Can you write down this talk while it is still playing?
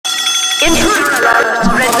Intruder alert!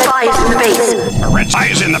 Red spy is in the base. A red spy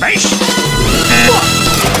is in the base?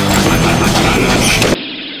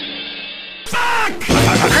 Fuck!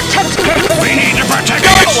 Protect Gateway! We need to protect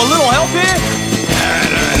Yo, it! a little help here?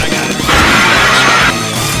 I got it.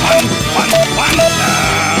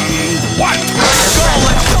 What?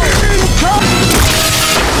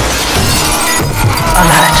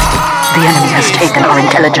 Alert! The enemy has taken our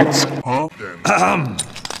intelligence.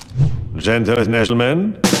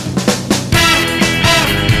 Gentlemen.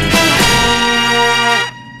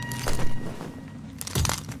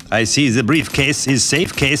 I see the briefcase is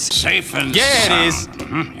safe case. Safe and Yeah, it sound. is.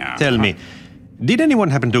 Yeah. Tell me, did anyone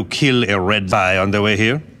happen to kill a red spy on the way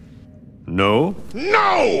here? No?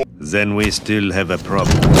 No! Then we still have a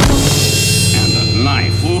problem. And a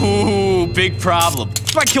knife. Ooh, big problem.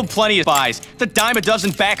 I killed plenty of spies. The dime a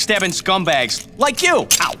dozen backstabbing scumbags. Like you.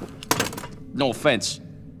 Ow. No offense.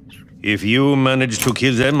 If you managed to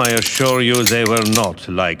kill them, I assure you they were not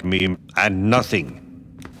like me. And nothing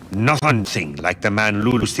like the man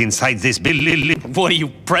loosed inside this building. What are you,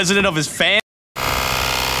 president of his fan?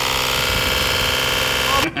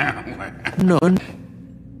 None.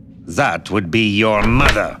 That would be your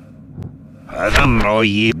mother. What the?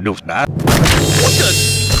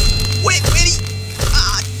 Wait,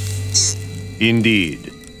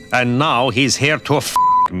 Indeed. And now he's here to f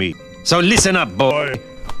me. So listen up, boy.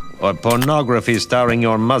 Or pornography starring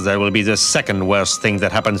your mother will be the second worst thing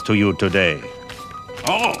that happens to you today.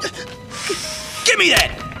 Oh! Give me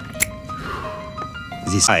that!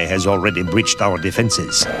 This guy has already breached our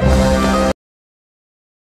defenses.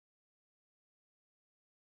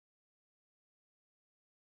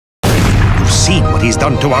 You've seen what he's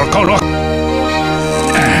done to our color.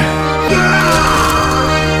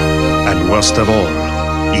 And worst of all,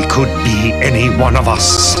 he could be any one of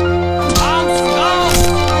us.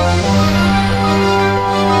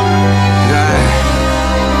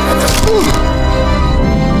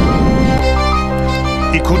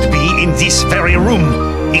 He could be in this very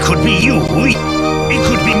room. He could be you. He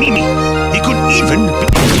could be Mimi. He could even be...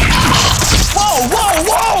 Whoa, whoa,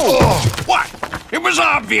 whoa! What? It was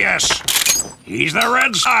obvious. He's the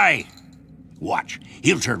red spy. Watch.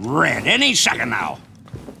 He'll turn red any second now.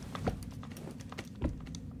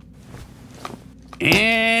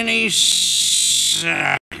 Any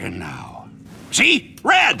second now. See?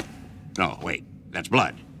 Red! No, wait. That's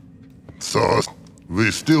blood. So,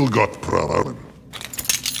 we still got problem.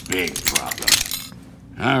 Big problem.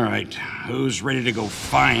 All right. Who's ready to go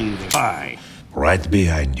find the spy? Right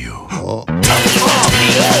behind you. Oh,